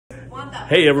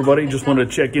Hey everybody, just wanted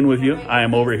to check in with you. I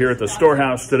am over here at the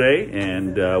storehouse today,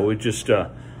 and we just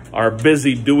are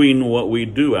busy doing what we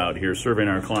do out here, serving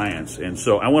our clients. And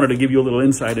so I wanted to give you a little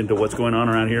insight into what's going on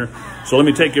around here. So let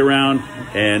me take you around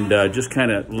and just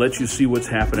kind of let you see what's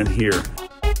happening here.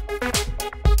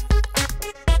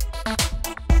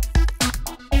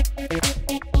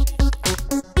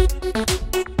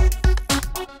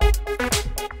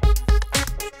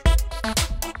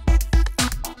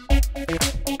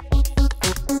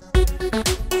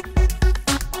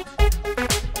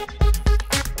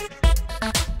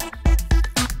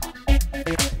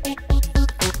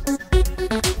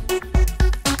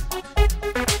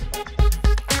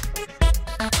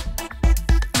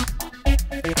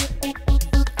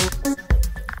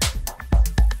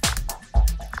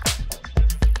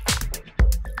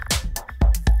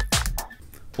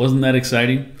 Wasn't that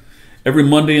exciting? Every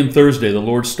Monday and Thursday, the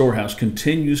Lord's Storehouse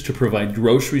continues to provide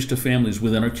groceries to families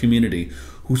within our community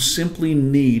who simply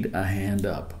need a hand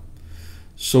up.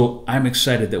 So I'm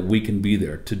excited that we can be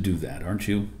there to do that, aren't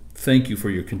you? Thank you for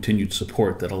your continued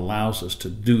support that allows us to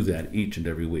do that each and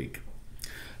every week.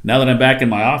 Now that I'm back in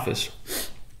my office,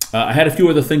 I had a few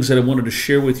other things that I wanted to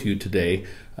share with you today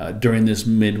during this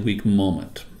midweek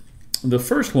moment. The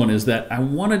first one is that I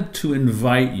wanted to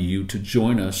invite you to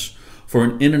join us for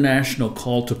an international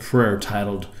call to prayer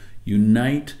titled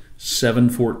Unite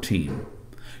 7:14.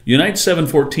 Unite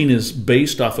 7:14 is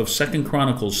based off of 2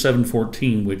 Chronicles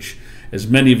 7:14, which, as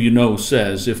many of you know,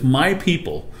 says, "If my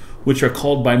people, which are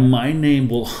called by my name,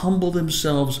 will humble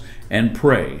themselves and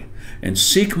pray, and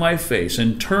seek my face,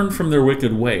 and turn from their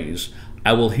wicked ways,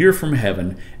 I will hear from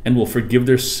heaven and will forgive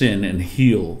their sin and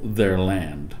heal their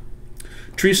land."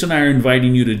 Teresa and I are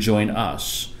inviting you to join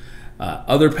us,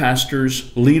 other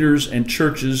pastors, leaders, and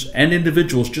churches, and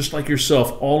individuals just like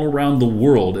yourself all around the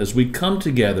world as we come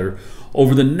together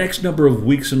over the next number of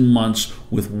weeks and months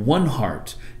with one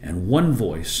heart and one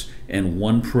voice and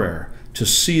one prayer to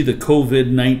see the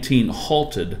COVID-19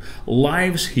 halted,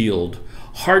 lives healed,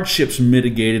 hardships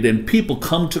mitigated, and people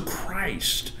come to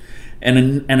Christ,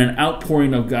 and an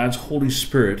outpouring of God's Holy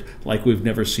Spirit like we've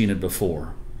never seen it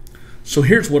before. So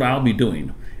here's what I'll be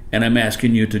doing, and I'm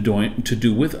asking you to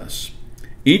do with us.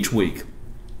 Each week,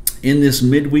 in this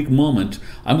midweek moment,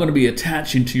 I'm going to be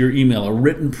attaching to your email a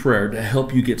written prayer to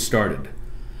help you get started.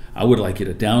 I would like you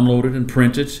to download it and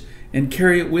print it and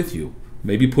carry it with you.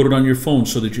 Maybe put it on your phone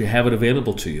so that you have it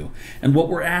available to you. And what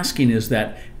we're asking is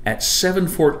that at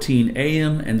 7:14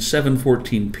 a.m. and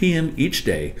 7:14 p.m. each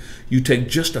day, you take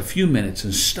just a few minutes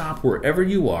and stop wherever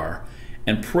you are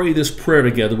and pray this prayer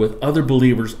together with other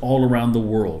believers all around the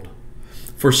world.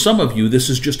 For some of you, this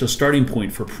is just a starting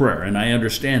point for prayer, and I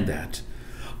understand that.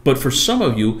 But for some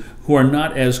of you who are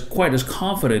not quite as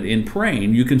confident in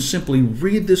praying, you can simply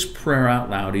read this prayer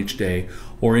out loud each day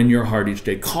or in your heart each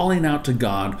day, calling out to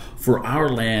God for our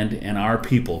land and our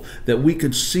people, that we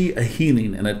could see a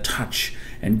healing and a touch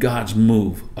and God's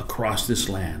move across this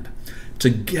land.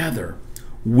 Together,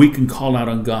 we can call out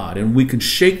on God, and we can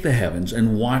shake the heavens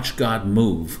and watch God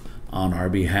move on our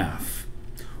behalf.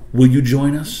 Will you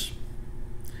join us?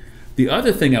 The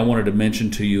other thing I wanted to mention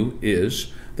to you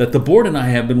is that the board and I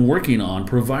have been working on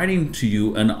providing to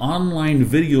you an online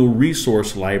video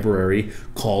resource library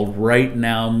called Right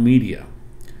Now Media.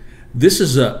 This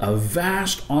is a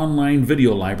vast online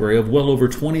video library of well over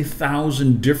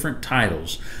 20,000 different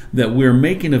titles that we're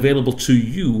making available to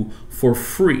you for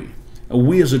free.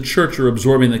 We as a church are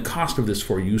absorbing the cost of this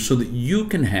for you so that you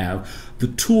can have the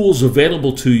tools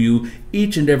available to you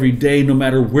each and every day, no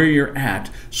matter where you're at,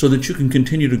 so that you can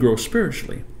continue to grow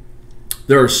spiritually.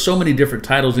 There are so many different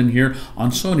titles in here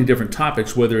on so many different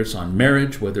topics, whether it's on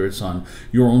marriage, whether it's on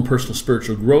your own personal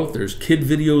spiritual growth. There's kid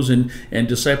videos and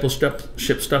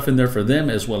discipleship stuff in there for them,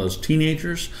 as well as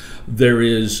teenagers. There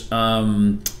is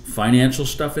financial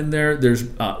stuff in there. There's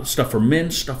stuff for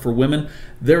men, stuff for women.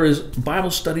 There is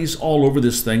Bible studies all over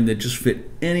this thing that just fit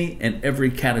any and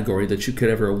every category that you could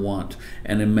ever want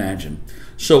and imagine.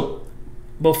 So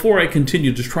before I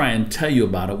continue to try and tell you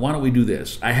about it, why don't we do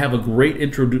this? I have a great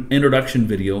introduction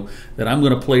video that I'm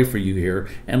going to play for you here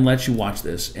and let you watch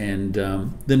this, and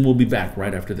then we'll be back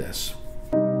right after this.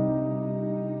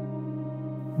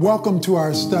 Welcome to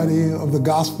our study of the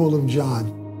Gospel of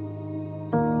John.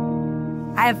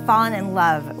 I have fallen in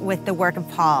love with the work of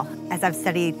Paul as I've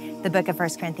studied the book of 1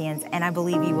 Corinthians, and I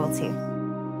believe you will too.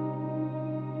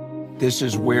 This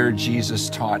is where Jesus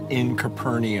taught, in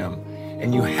Capernaum.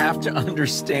 And you have to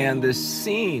understand this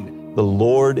scene. The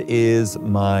Lord is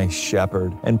my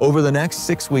shepherd. And over the next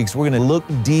 6 weeks, we're going to look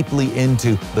deeply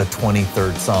into the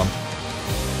 23rd Psalm.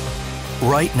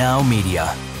 Right Now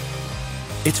Media.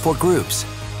 It's for groups,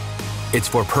 It's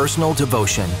for personal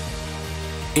devotion.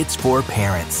 It's for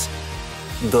parents.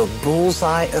 The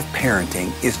bullseye of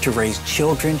parenting is to raise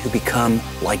children who become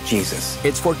like Jesus.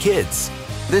 It's for kids.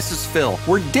 This is Phil.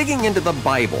 We're digging into the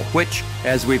Bible, which,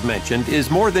 as we've mentioned, is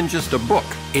more than just a book.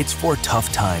 It's for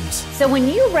tough times. So when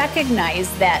you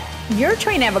recognize that you're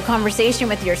trying to have a conversation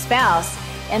with your spouse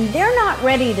and they're not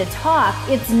ready to talk,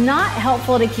 it's not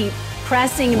helpful to keep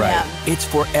pressing them. It's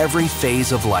for every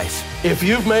phase of life. If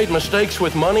you've made mistakes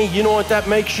with money, you know what that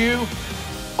makes you?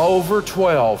 Over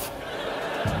 12.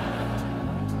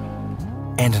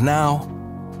 And now,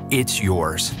 it's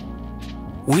yours.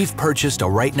 We've purchased a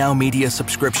Right Now Media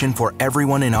subscription for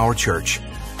everyone in our church.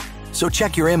 So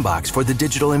check your inbox for the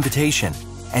digital invitation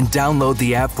and download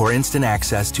the app for instant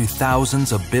access to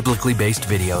thousands of biblically based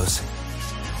videos.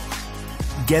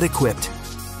 Get equipped.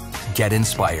 Get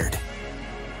inspired.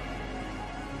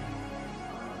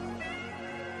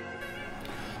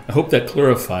 I hope that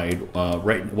clarified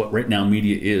what Right Now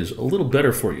Media is a little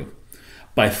better for you.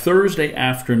 By Thursday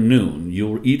afternoon,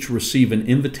 you'll each receive an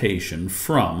invitation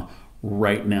from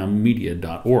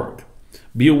rightnowmedia.org.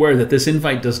 Be aware that this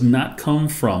invite does not come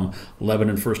from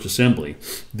Lebanon First Assembly,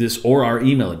 or our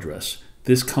email address.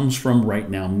 This comes from Right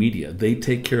Now Media. They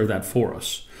take care of that for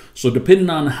us. So depending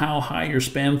on how high your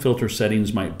spam filter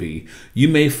settings might be, you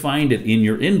may find it in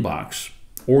your inbox,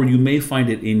 or you may find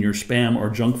it in your spam or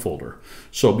junk folder.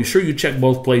 So be sure you check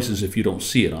both places if you don't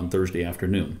see it on Thursday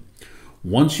afternoon.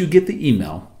 Once you get the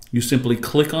email, you simply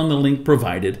click on the link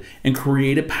provided and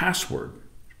create a password.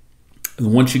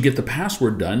 And once you get the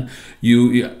password done,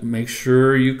 you make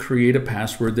sure you create a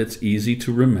password that's easy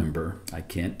to remember. I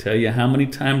can't tell you how many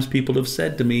times people have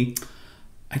said to me,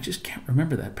 I just can't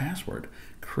remember that password.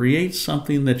 Create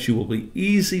something that you will be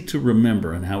easy to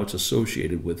remember and how it's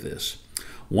associated with this.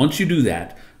 Once you do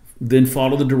that, then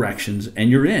follow the directions and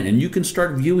you're in. And you can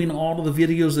start viewing all of the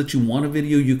videos that you want to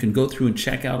video. You can go through and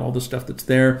check out all the stuff that's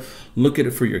there. Look at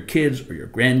it for your kids or your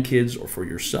grandkids or for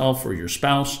yourself or your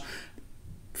spouse.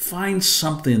 Find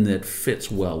something that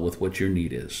fits well with what your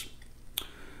need is.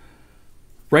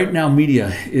 Right Now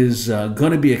Media is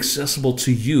going to be accessible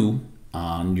to you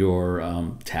on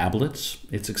your tablets.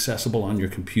 It's accessible on your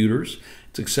computers.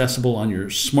 It's accessible on your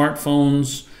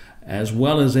smartphones, as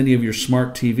well as any of your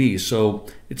smart TVs. So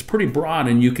it's pretty broad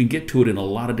and you can get to it in a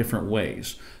lot of different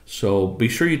ways. So be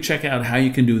sure you check out how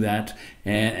you can do that.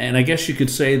 And I guess you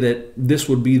could say that this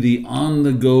would be the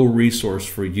on-the-go resource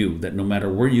for you, that no matter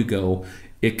where you go,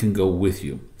 it can go with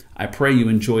you. I pray you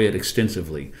enjoy it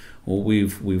extensively. Well,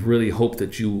 we've really hoped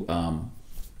that you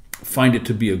find it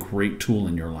to be a great tool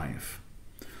in your life.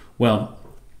 Well,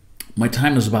 my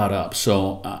time is about up,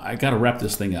 so I got to wrap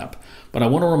this thing up. But I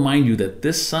want to remind you that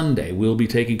this Sunday we'll be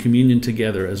taking communion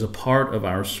together as a part of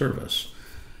our service.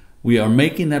 We are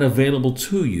making that available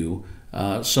to you,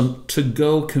 some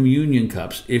to-go communion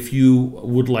cups, if you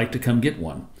would like to come get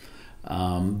one.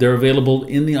 They're available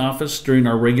in the office during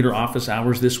our regular office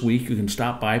hours this week. You can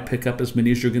stop by, pick up as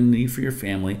many as you're going to need for your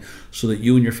family so that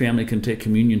you and your family can take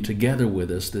communion together with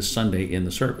us this Sunday in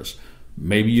the service.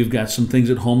 Maybe you've got some things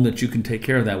at home that you can take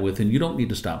care of that with and you don't need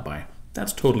to stop by.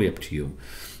 That's totally up to you.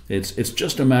 It's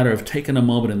just a matter of taking a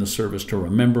moment in the service to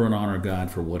remember and honor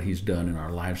God for what He's done in our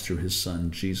lives through His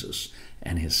Son, Jesus,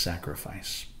 and His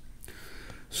sacrifice.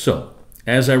 So,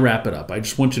 as I wrap it up, I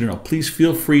just want you to know, please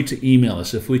feel free to email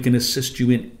us if we can assist you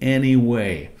in any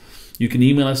way. You can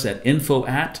email us at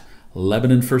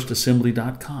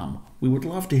info@LebanonFirstAssembly.com. We would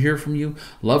love to hear from you,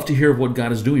 love to hear of what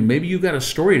God is doing. Maybe you've got a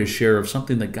story to share of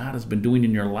something that God has been doing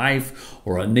in your life,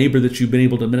 or a neighbor that you've been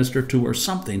able to minister to, or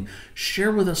something.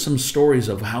 Share with us some stories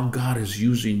of how God is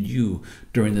using you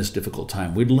during this difficult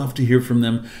time. We'd love to hear from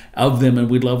them, and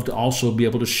we'd love to also be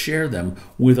able to share them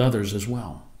with others as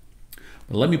well.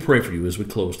 But let me pray for you as we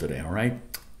close today, all right?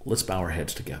 Let's bow our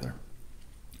heads together.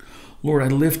 Lord, I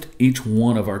lift each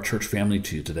one of our church family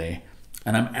to you today.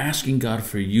 And I'm asking God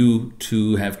for you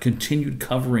to have continued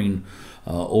covering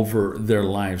over their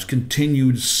lives,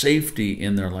 continued safety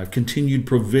in their life, continued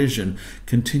provision,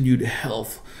 continued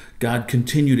health, God,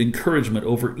 continued encouragement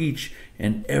over each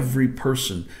and every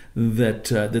person that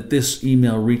this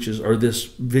email reaches, or this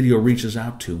video reaches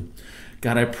out to.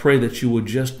 God, I pray that you would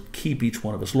just keep each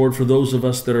one of us. Lord, for those of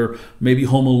us that are maybe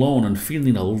home alone and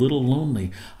feeling a little lonely,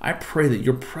 I pray that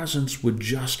your presence would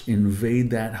just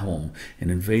invade that home and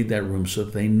invade that room so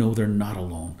that they know they're not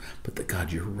alone, but that,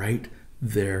 God, you're right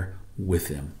there with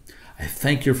them. I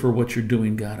thank you for what you're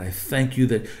doing, God. I thank you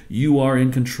that you are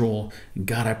in control. And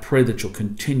God, I pray that you'll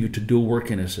continue to do work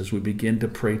in us as we begin to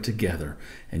pray together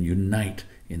and unite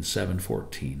in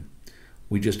 714.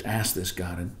 We just ask this,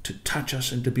 God, to touch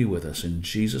us and to be with us. In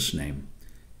Jesus' name,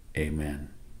 amen.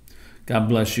 God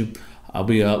bless you. I'll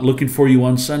be looking for you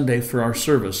on Sunday for our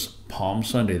service, Palm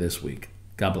Sunday this week.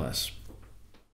 God bless.